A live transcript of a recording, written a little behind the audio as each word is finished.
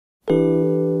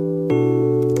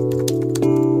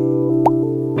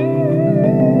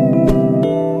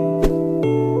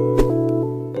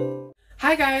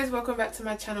welcome back to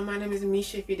my channel. My name is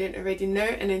Misha, if you didn't already know,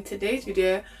 and in today's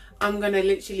video I'm gonna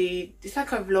literally, it's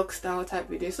like a vlog style type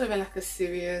video. It's not even like a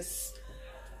serious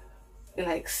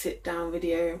like sit down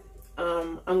video.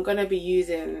 I'm gonna be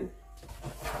using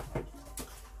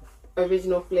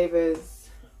Original Flavors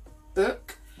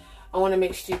book. I want to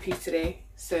make stew peas today,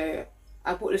 so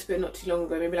I bought this book not too long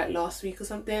ago, maybe like last week or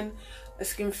something. I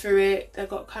skimmed through it. I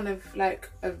got kind of like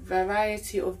a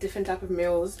variety of different type of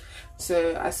meals,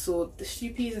 so I saw the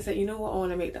stew peas and said, you know what, I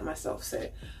want to make that myself. So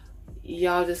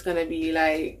y'all just gonna be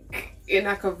like in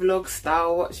like a vlog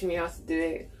style watching me how to do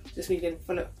it, just me again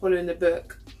following the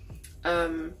book,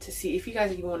 to see if you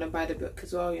guys even want to buy the book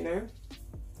as well, you know.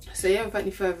 So yeah, without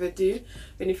any further ado, without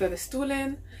any further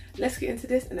stalling, let's get into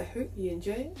this, and I hope you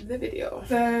enjoy the video.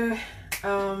 So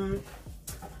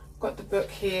got the book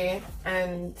here,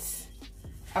 and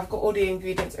I've got all the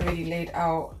ingredients already laid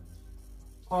out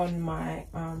on my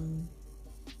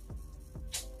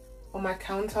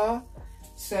counter.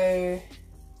 So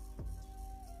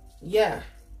yeah,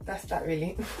 that's that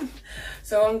really.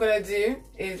 So what I'm gonna do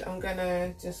is I'm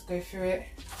gonna just go through it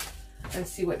and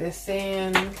see what they're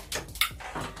saying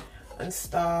and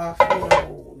stuff,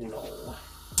 you know.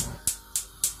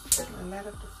 Put my light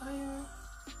up the fire.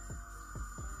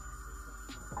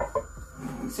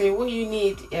 So what you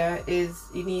need is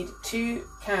you need 2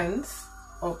 cans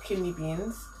of kidney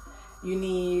beans. You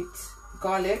need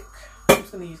garlic. I'm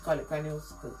just gonna use garlic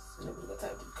granules because I never got time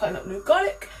to cut up new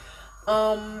garlic.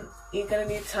 You're gonna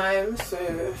need thyme, so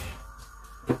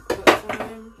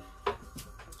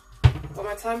got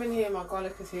my thyme in here, my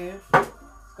garlic is here. I'm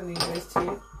gonna use those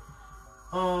 2.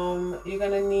 You're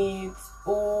gonna need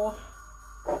all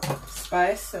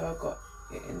spice, so I've got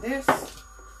it in this.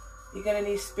 You're gonna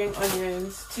need spring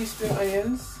onions, 2 spring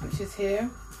onions, which is here.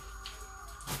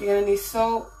 You're gonna need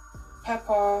salt,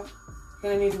 pepper.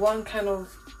 You're gonna need 1 can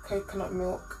of coconut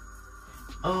milk,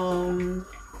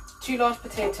 2 large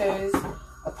potatoes,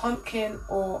 a pumpkin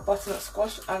or butternut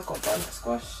squash. I've got butternut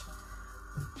squash.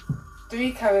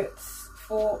 3 carrots,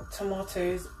 4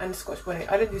 tomatoes, and scotch bonnet.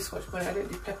 I don't do scotch bonnet, I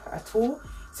don't do pepper at all.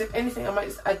 So if anything, I might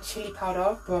just add chili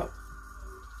powder, but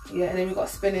yeah. And then we've got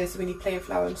spinach, so we need plain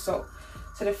flour and salt.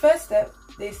 So the first step,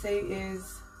 they say,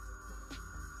 is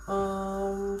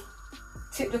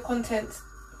tip the contents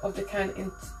of the can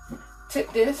in.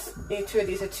 Tip this, you need 2 of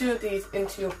these, so 2 of these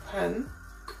into your pan.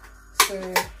 So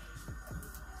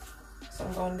that's what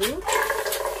I'm gonna do.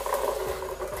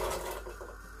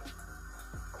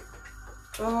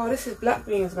 Oh, this is black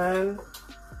beans, man.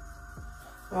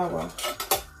 Oh well.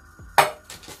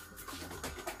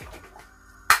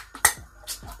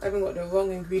 I haven't got the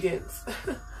wrong ingredients.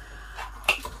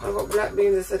 I've got black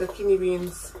beans instead of kidney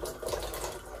beans.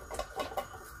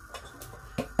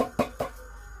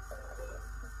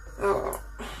 Oh.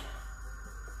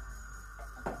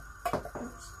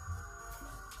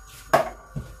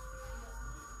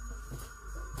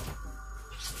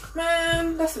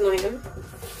 Man, that's annoying.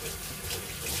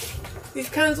 These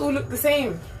cans all look the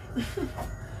same.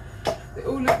 They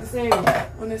all look the same,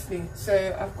 honestly.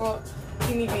 So I've got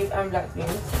kidney beans and black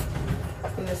beans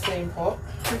in the same pot.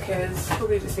 Who cares?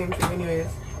 Probably the same thing anyways.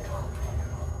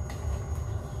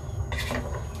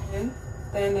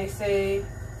 Then they say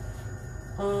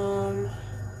and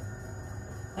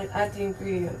add the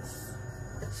ingredients.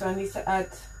 So I need to add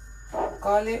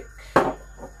garlic. That's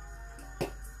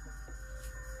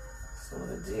what I'm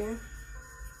gonna do.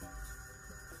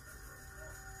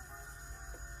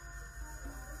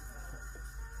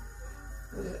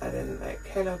 I'm just adding like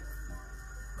hella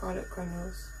garlic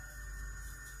granules.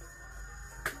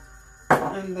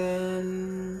 And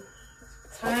then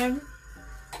thyme.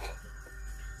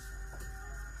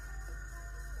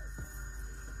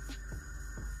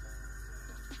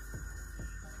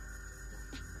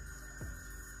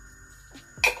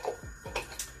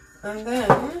 And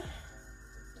then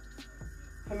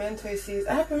pimento seeds.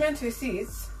 I have pimento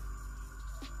seeds.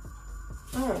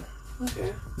 Oh,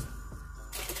 okay.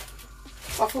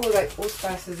 I thought it was like all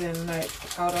spices in like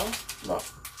powder, but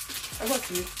I got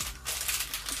seeds.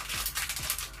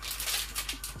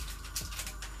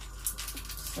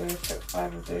 So took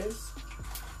 5 of those.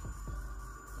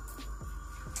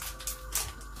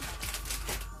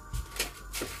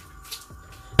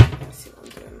 Let's see what I'm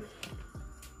doing.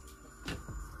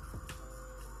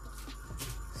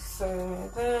 So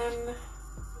then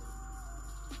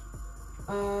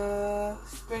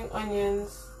spring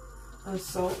onions and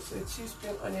salt. So 2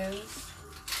 spring onions.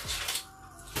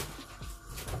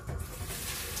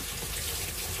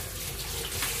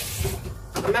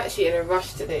 I'm actually in a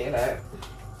rush today, like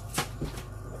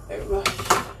a rush.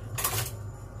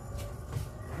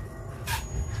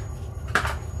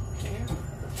 Okay.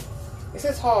 It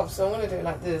says half, so I'm gonna do it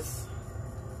like this.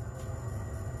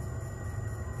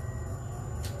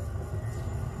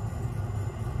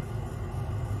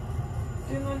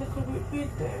 Didn't I look a bit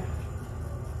big there?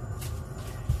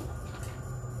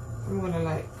 I'm gonna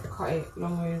like cut it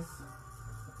long ways.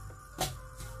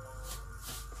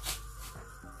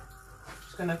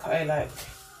 Just gonna cut it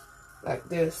like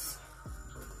this.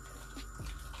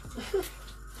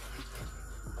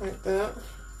 Like that.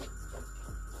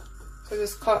 So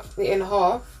just cut it in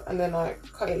half and then like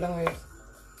cut it long ways.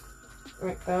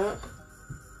 Like that.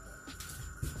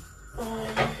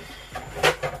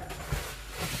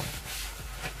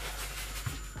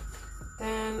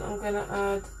 Then I'm gonna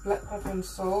add black pepper and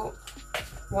salt,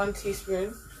 1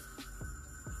 teaspoon.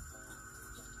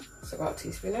 It's about a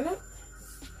teaspoon in it.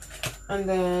 And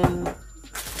then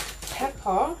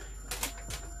pepper,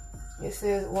 it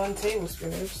says 1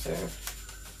 tablespoon, so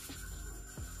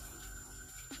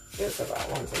it's about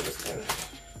 1 tablespoon.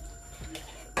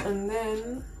 And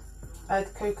then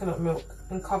add coconut milk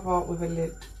and cover with a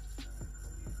lid.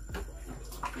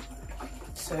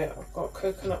 So I've got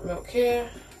coconut milk here.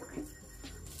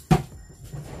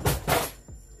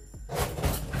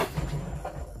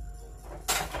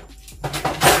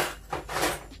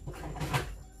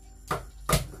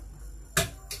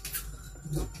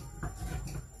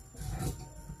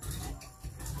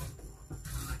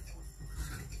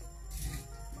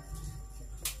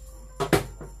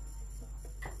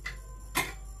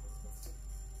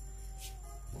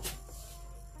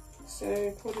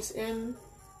 So pour this in.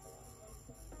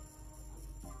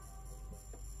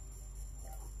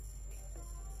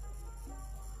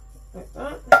 Like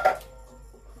that.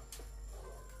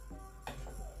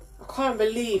 I can't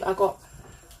believe I got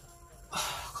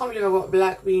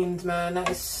black beans, man.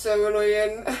 That is so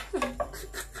annoying.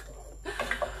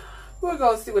 We're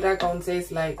gonna see what that gonna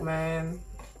taste like, man.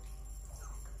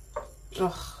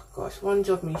 Oh gosh, one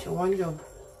job, Misha, one job.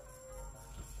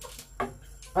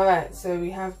 Alright, so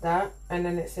we have that, and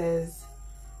then it says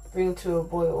bring to a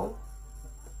boil.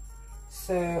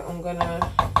 So I'm gonna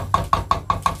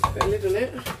put a lid on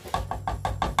it.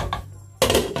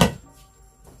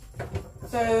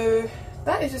 So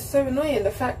that is just so annoying,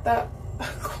 the fact that I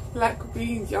got black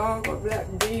beans, y'all got black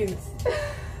beans.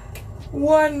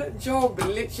 One job,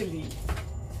 literally.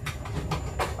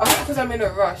 I think because I'm in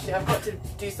a rush, I've got to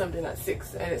do something at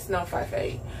 6 and it's now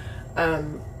 5:08.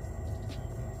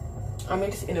 I'm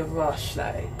just in a rush,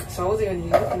 like, so I wasn't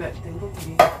even looking at things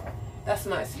properly. That's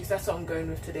my excuse, that's what I'm going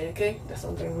with today, okay? That's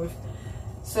what I'm going with.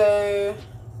 So,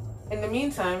 in the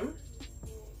meantime,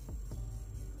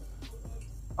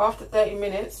 after 30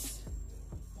 minutes,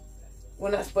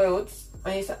 when that's boiled,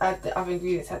 I need to add the other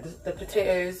ingredients, like the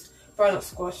potatoes, butternut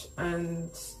squash, and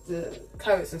the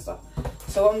carrots and stuff.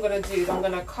 So what I'm gonna do is I'm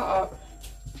gonna cut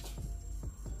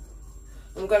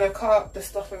up the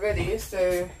stuff already,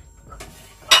 so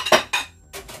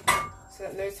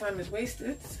that no time is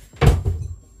wasted.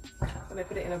 I'm gonna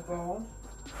put it in a bowl.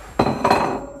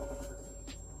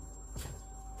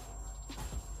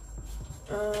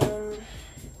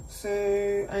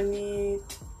 So I need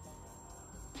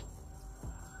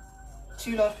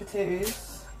 2 large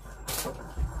potatoes,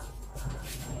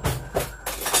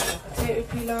 potato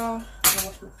peeler. I'm gonna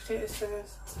wash my potatoes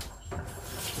first.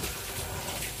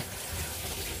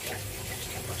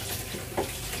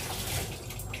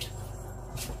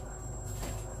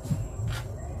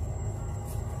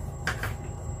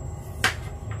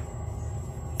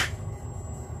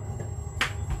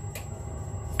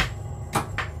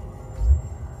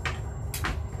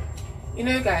 You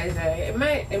know, guys, it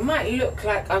might look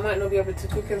like I might not be able to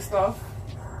cook and stuff.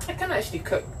 I can actually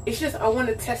cook. It's just I want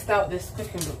to test out this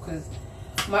cooking book because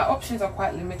my options are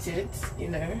quite limited. You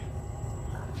know,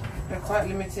 they're quite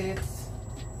limited.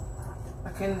 I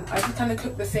just kind of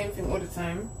cook the same thing all the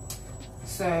time.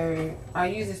 So I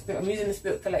use this book. I'm using this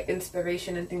book for like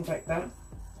inspiration and things like that.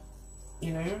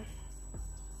 You know,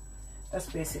 that's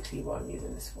basically what I'm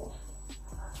using this for.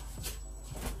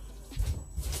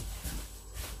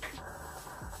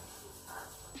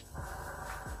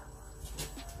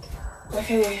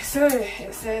 Okay, so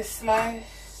it says slice,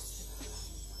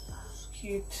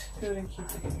 cubed, peeled and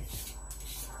cubed. Okay.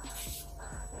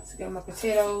 So get my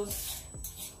potatoes.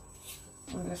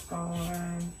 I'm just going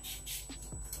around.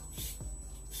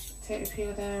 Potato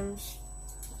peel them.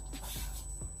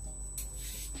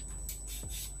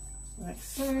 Like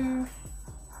so.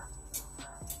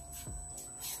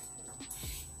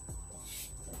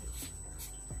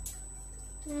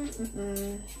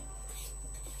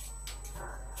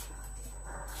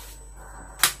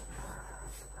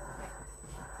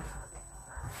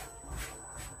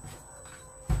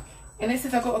 And it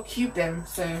says I've got to cube them,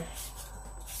 so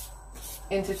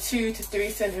into 2 to 3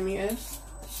 centimeters.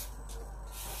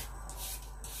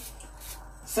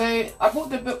 So I bought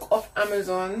the book off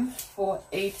Amazon for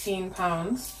 £18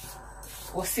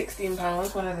 or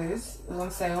 £16, one of those. It was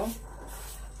on sale.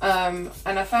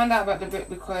 And I found out about the book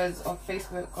because of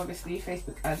Facebook, obviously,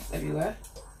 Facebook ads everywhere.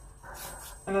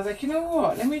 And I was like, you know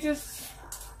what, let me just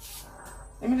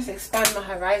expand my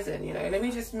horizon, you know, let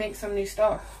me just make some new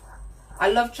stuff.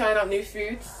 I love trying out new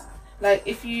foods. Like,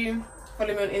 if you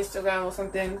follow me on Instagram or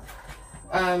something,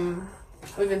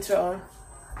 even Twitter,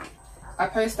 I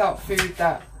post out food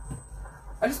that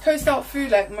like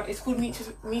it's called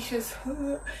Misha's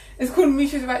it's called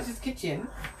Misha's Righteous Kitchen,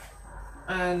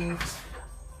 and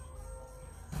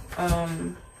I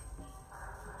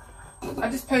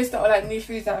just post out like new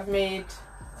foods that I've made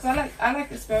because I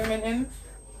like experimenting.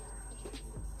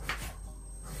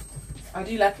 I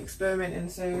do like experimenting,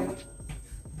 so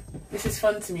this is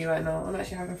fun to me right now. I'm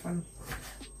actually having fun.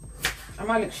 I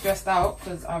might look stressed out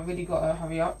because I really gotta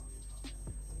hurry up,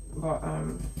 but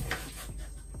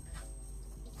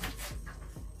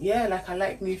yeah, like I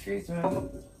like new foods, man.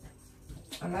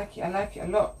 I like it a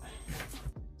lot.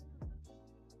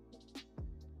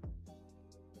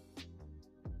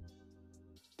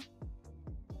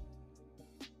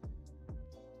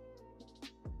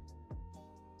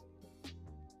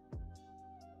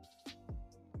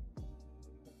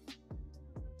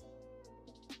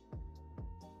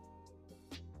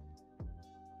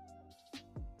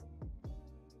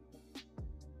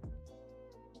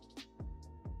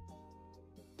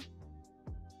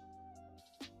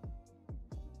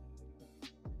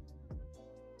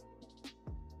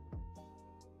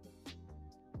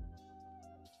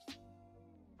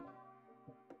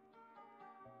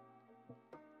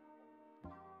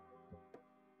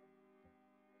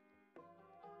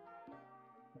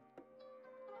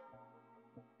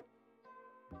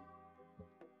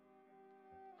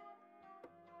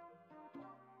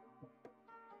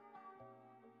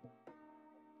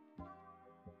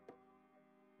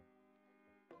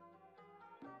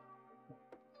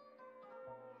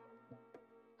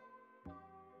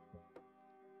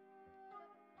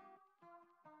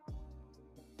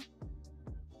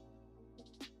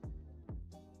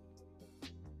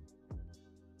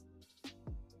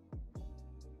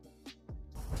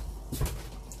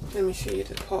 Let me show you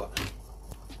the pot.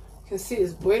 You can see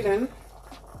it's boiling.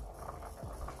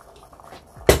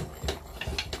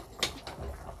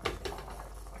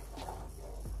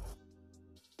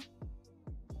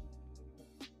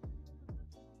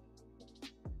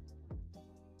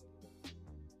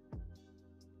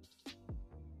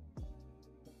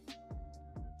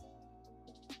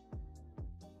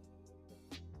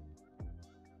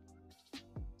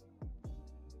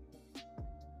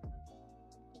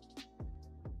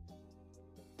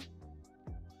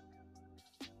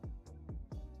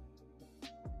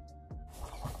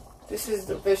 This is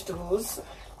the vegetables.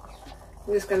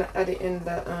 I'm just gonna add it in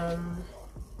the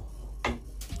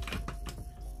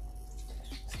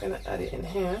just gonna add it in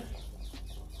here.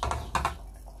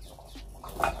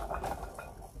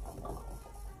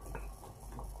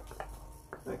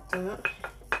 Like that.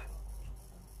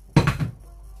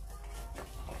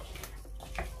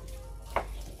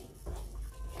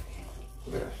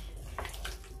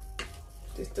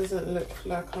 This doesn't look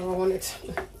like how I want it to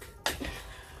look.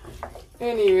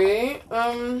 Anyway,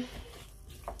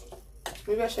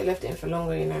 maybe I should have left it in for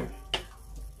longer, you know.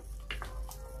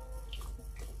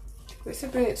 We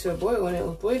should bring it to a boil when it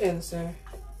was boiling, so.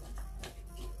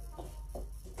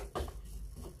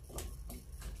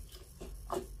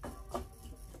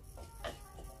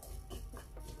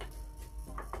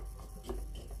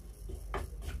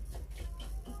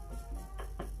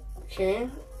 Okay,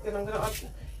 then I'm gonna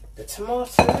add the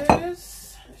tomatoes.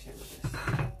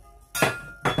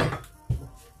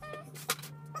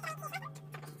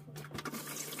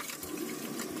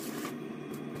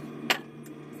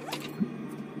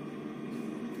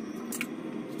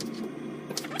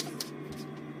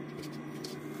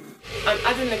 I'm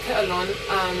adding the kettle on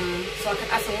so I can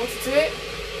add some water to it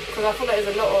because I feel like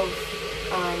there's a lot of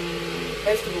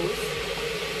vegetables,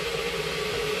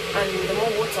 and the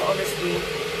more water, obviously,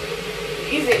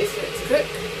 the easier it is for it to cook.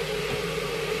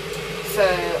 So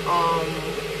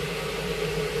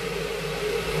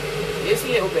just a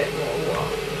little bit more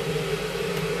water,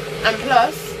 and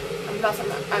plus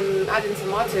I'm adding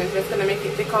tomatoes. That's gonna make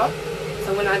it thicker. So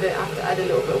I'm gonna I have to add a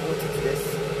little bit of water to this.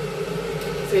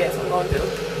 So yes, I'm gonna do.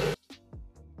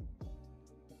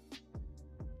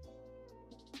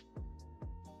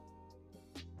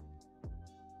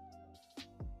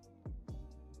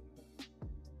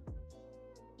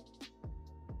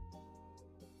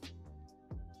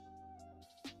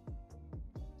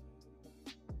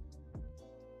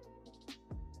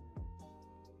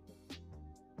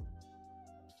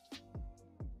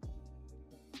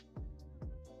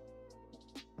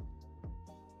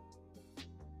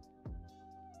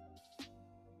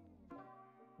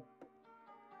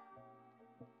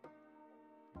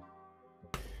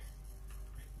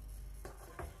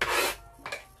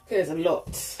 There's a lot.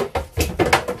 Is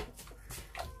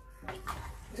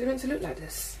it meant to look like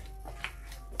this?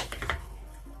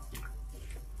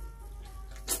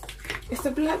 It's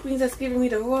the black beans that's giving me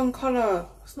the wrong colour.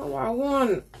 It's not what I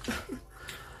want.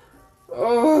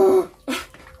 Oh.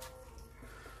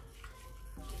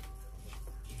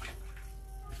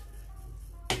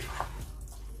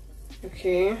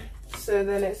 Okay, so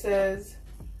then it says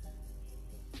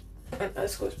and add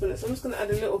Scotch bonnet. So I'm just going to add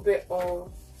a little bit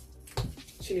of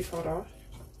chili powder.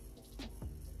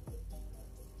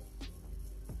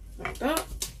 Like that.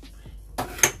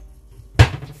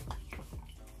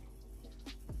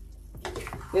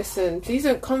 Listen, please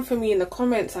don't come for me in the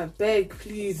comments, I beg,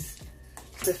 please.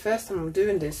 It's the first time I'm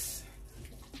doing this.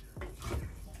 So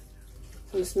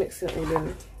I'm just mixing it all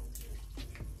in.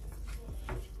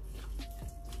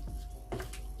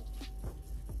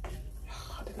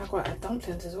 I think I've got to add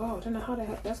dumplings as well. I don't know how the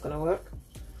heck that's gonna work.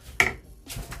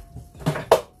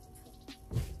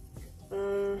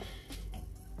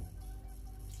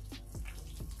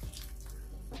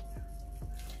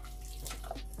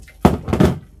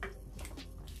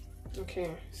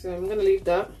 Okay, so I'm gonna leave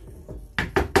that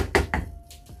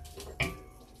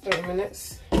 30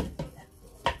 minutes.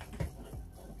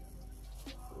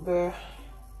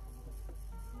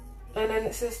 And then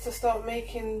it says to start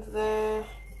making the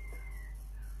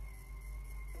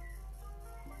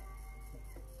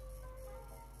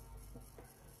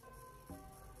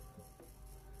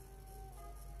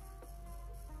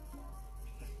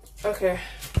okay,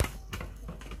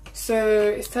 so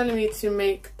it's telling me to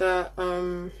make the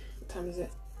what time is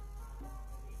it?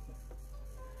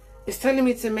 It's telling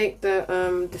me to make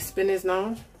the spinners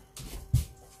now.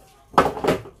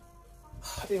 I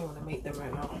didn't want to make them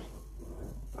right now,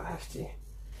 but I have to.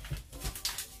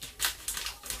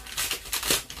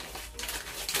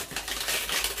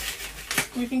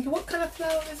 You're thinking, what kind of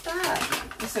flour is that?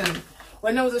 Listen,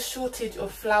 when there was a shortage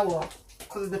of flour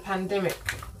because of the pandemic,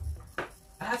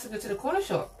 I had to go to the corner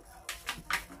shop.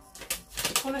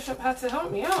 The corner shop had to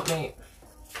help me out, mate.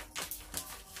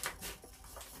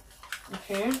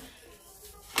 Okay.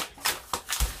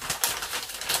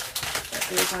 That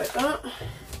goes like that.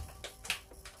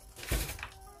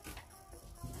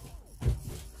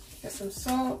 Get some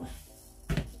salt.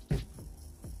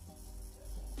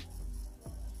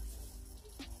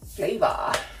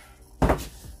 Flavor.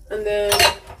 And then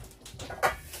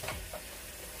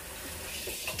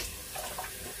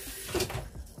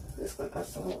just gonna add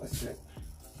some water to it.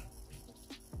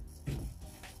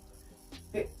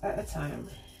 Bit at a time.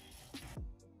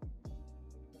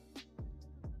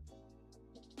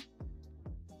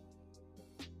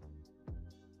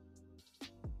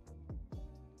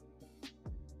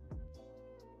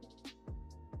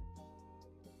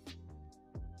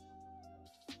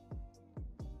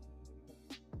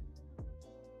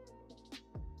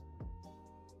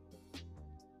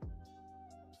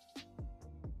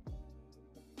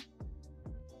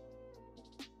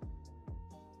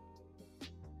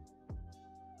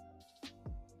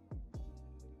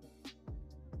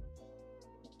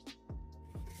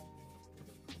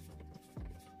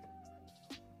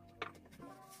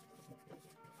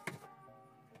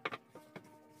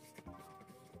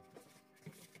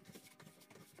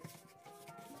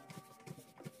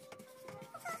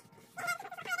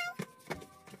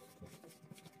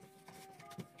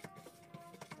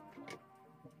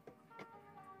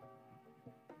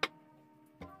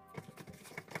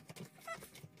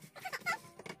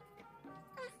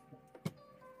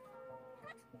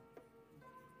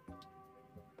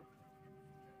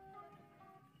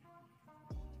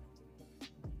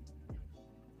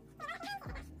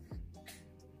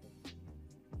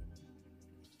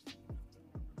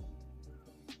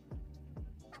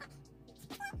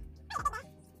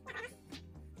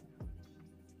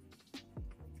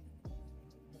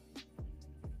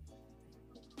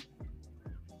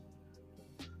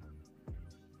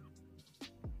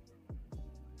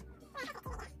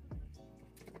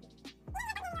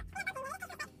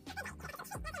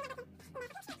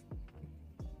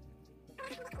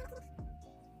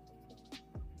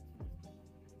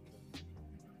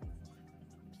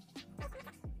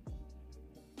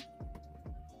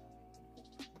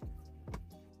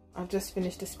 I've just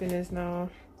finished the spinners now.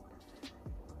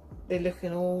 They're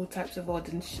looking all types of odd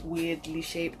and weirdly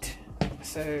shaped,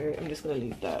 so I'm just gonna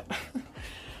leave that.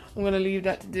 I'm gonna leave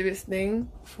that to do its thing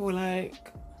for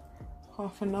like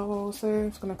half an hour or so. I'm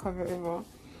just gonna cover it over. I'm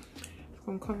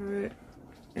gonna cover it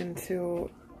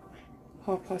until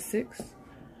 6:30.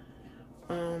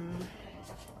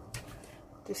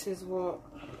 This is what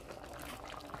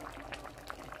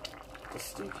the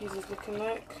stew peas is looking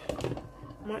like.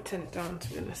 I might turn it down, to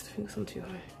be honest. I think it's on too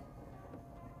high.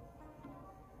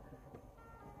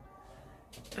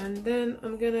 And then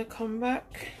I'm gonna come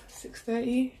back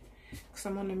 6:30 because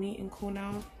I'm on a meeting call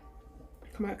now.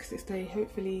 Come back 6:30.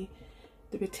 Hopefully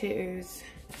the potatoes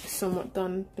are somewhat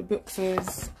done. The book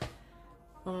says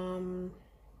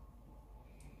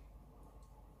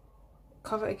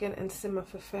cover again and simmer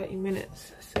for 30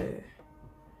 minutes. So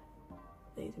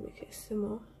I need to make it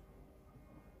simmer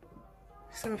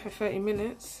for 30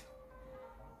 minutes.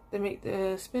 Then make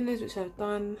the spinners, which I've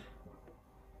done.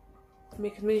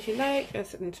 Make as many as you like and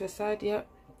set them to the side. Yep.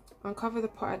 Uncover the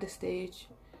pot at this stage.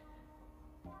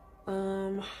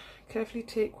 Carefully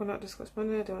take one out the Scotch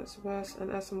bonnet, don't want it to burst,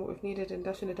 and add some water if needed, and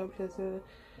dash in the dumplings in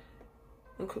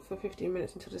and cook for 15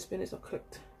 minutes until the spinners are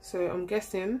cooked. So I'm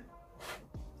guessing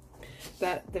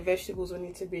that the vegetables will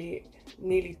need to be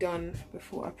nearly done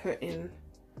before I put in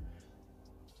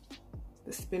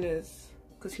the spinners,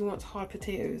 because he wants hard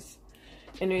potatoes.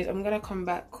 Anyways, I'm gonna come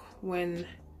back when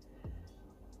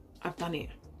I've done it.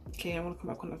 Okay, I'm gonna come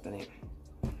back when I've done it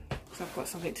because I've got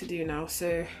something to do now.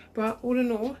 So, but all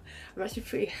in all, I'm actually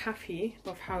pretty happy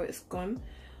with how it's gone.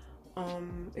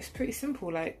 It's pretty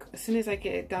simple. Like, as soon as I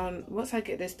get it down, once I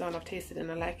get this done, I've tasted it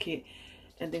and I like it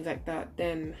and things like that,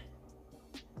 then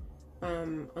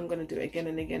I'm gonna do it again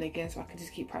and again and again, so I can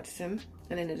just keep practicing,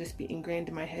 and then it'll just be ingrained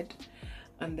in my head,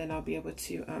 and then I'll be able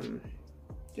to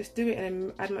just do it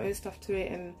and add my own stuff to it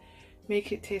and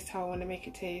make it taste how I want to make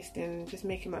it taste, and just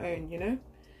make it my own, you know.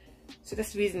 So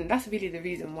that's the reason, that's really the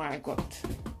reason why I got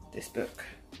this book,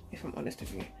 if I'm honest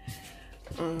with you.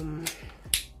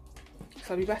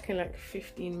 So I'll be back in like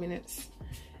 15 minutes.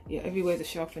 Yeah, everywhere's a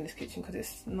shelf in this kitchen because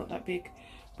it's not that big,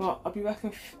 but I'll be back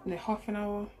in half an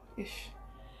hour ish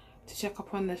to check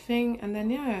up on the thing, and then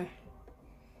yeah,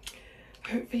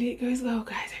 hopefully it goes well,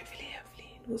 guys. Hopefully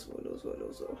lose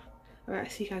well.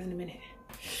 Alright, see you guys in a minute.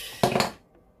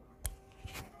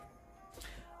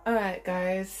 Alright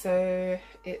guys, so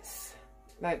it's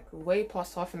like way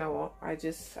past half an hour. I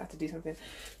just had to do something.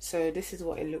 So this is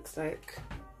what it looks like.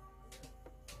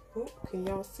 Oh, can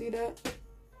y'all see that?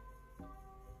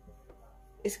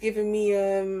 It's giving me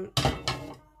I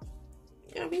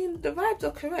mean, the vibes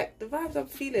are correct. The vibes I'm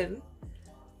feeling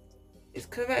is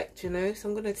correct, you know. So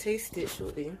I'm gonna taste it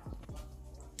shortly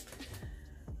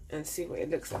and see what it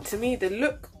looks like. To me, the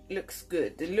look looks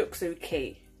good. The look's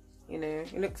okay, you know.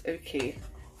 It looks okay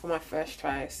for my first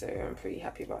try, so I'm pretty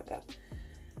happy about that.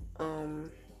 I'm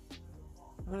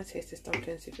gonna taste this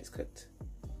dumpling, see if it's cooked.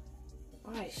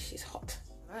 Oh, she's hot.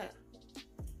 Right.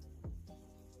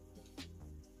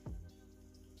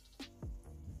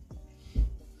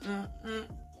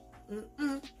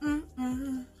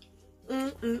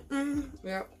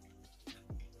 Yep.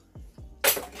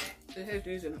 This is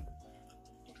decent.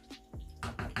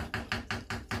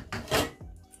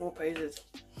 More praises.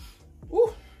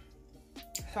 Ooh.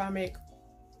 So I make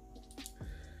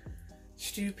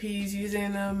stew peas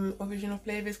using Original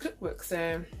Flavors cookbook.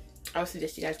 So I would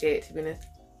suggest you guys get it, to be honest.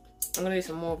 I'm gonna do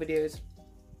some more videos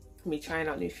of me trying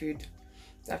out new food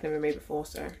that I've never made before.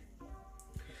 So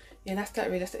yeah, that's that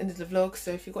really. That's the end of the vlog.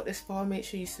 So if you got this far, make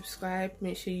sure you subscribe,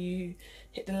 make sure you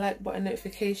hit the like button,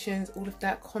 notifications, all of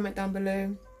that. Comment down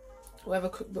below whatever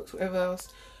cookbooks, whatever else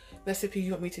recipe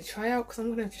you want me to try out, because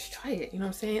I'm gonna just try it, you know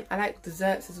what I'm saying. I like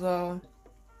desserts as well,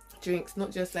 drinks,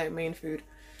 not just like main food,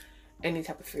 any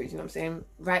type of food, you know what I'm saying.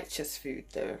 Righteous food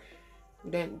though,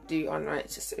 we don't do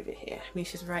unrighteous over here.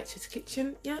 Misha's Righteous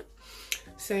Kitchen, yeah.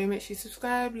 So make sure you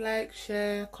subscribe, like,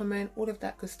 share, comment, all of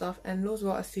that good stuff, and Lord's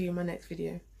will, I'll see you in my next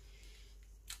video.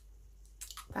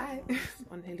 Bye.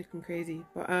 On here looking crazy,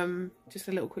 but just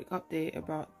a little quick update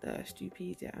about the stew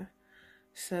peas, yeah.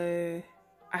 So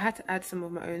I had to add some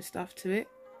of my own stuff to it.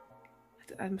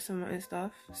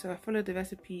 So I followed the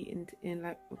recipe in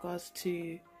like regards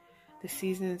to the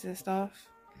seasonings and stuff,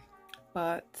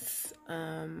 but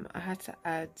I had to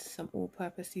add some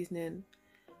all-purpose seasoning.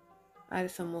 I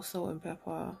added some more salt and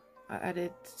pepper. I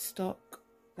added stock,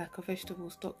 like a vegetable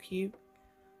stock cube.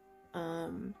 I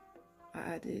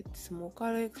added some more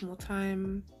garlic, some more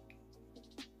thyme,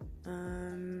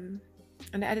 and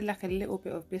I added like a little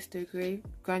bit of Bisto Gravy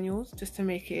granules just to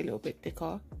make it a little bit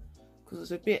thicker,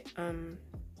 because it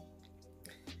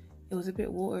was a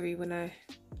bit watery when I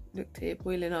looked at it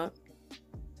boiling up.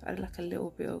 So I added like a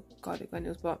little bit of garlic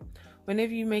granules. But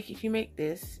whenever you make, if you make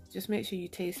this, just make sure you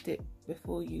taste it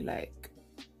before you like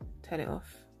turn it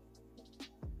off.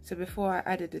 So before I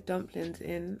added the dumplings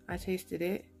in, I tasted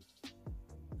it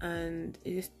and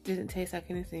it just didn't taste like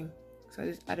anything, so I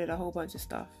just added a whole bunch of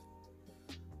stuff.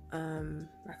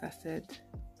 Like I said,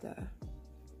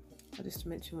 I'll just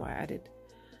mention what I added,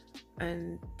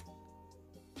 and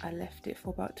I left it for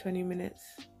about 20 minutes.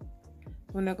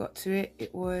 When I got to it,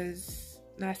 it was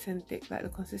nice and thick, like the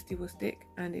consistency was thick,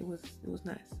 and it was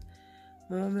nice.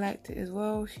 My mum liked it as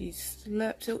well. She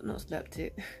slurped it, not slurped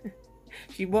it.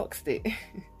 She boxed it.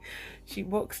 She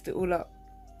boxed it all up.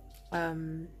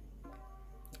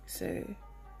 So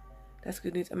that's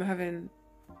good news. I'm having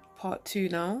part 2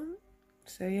 now.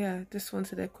 So yeah, just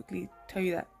wanted to quickly tell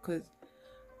you that because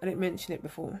I didn't mention it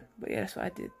before. But yeah, that's what I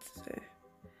did. So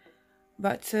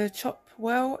about to chop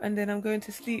well, and then I'm going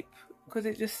to sleep because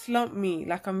it just slumped me.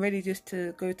 Like I'm ready just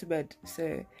to go to bed.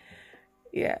 So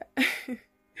yeah.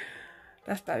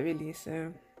 That's that really.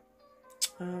 So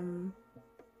I'll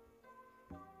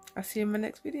see you in my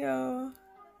next video.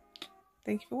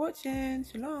 Thank you for watching.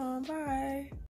 Shalom. Bye.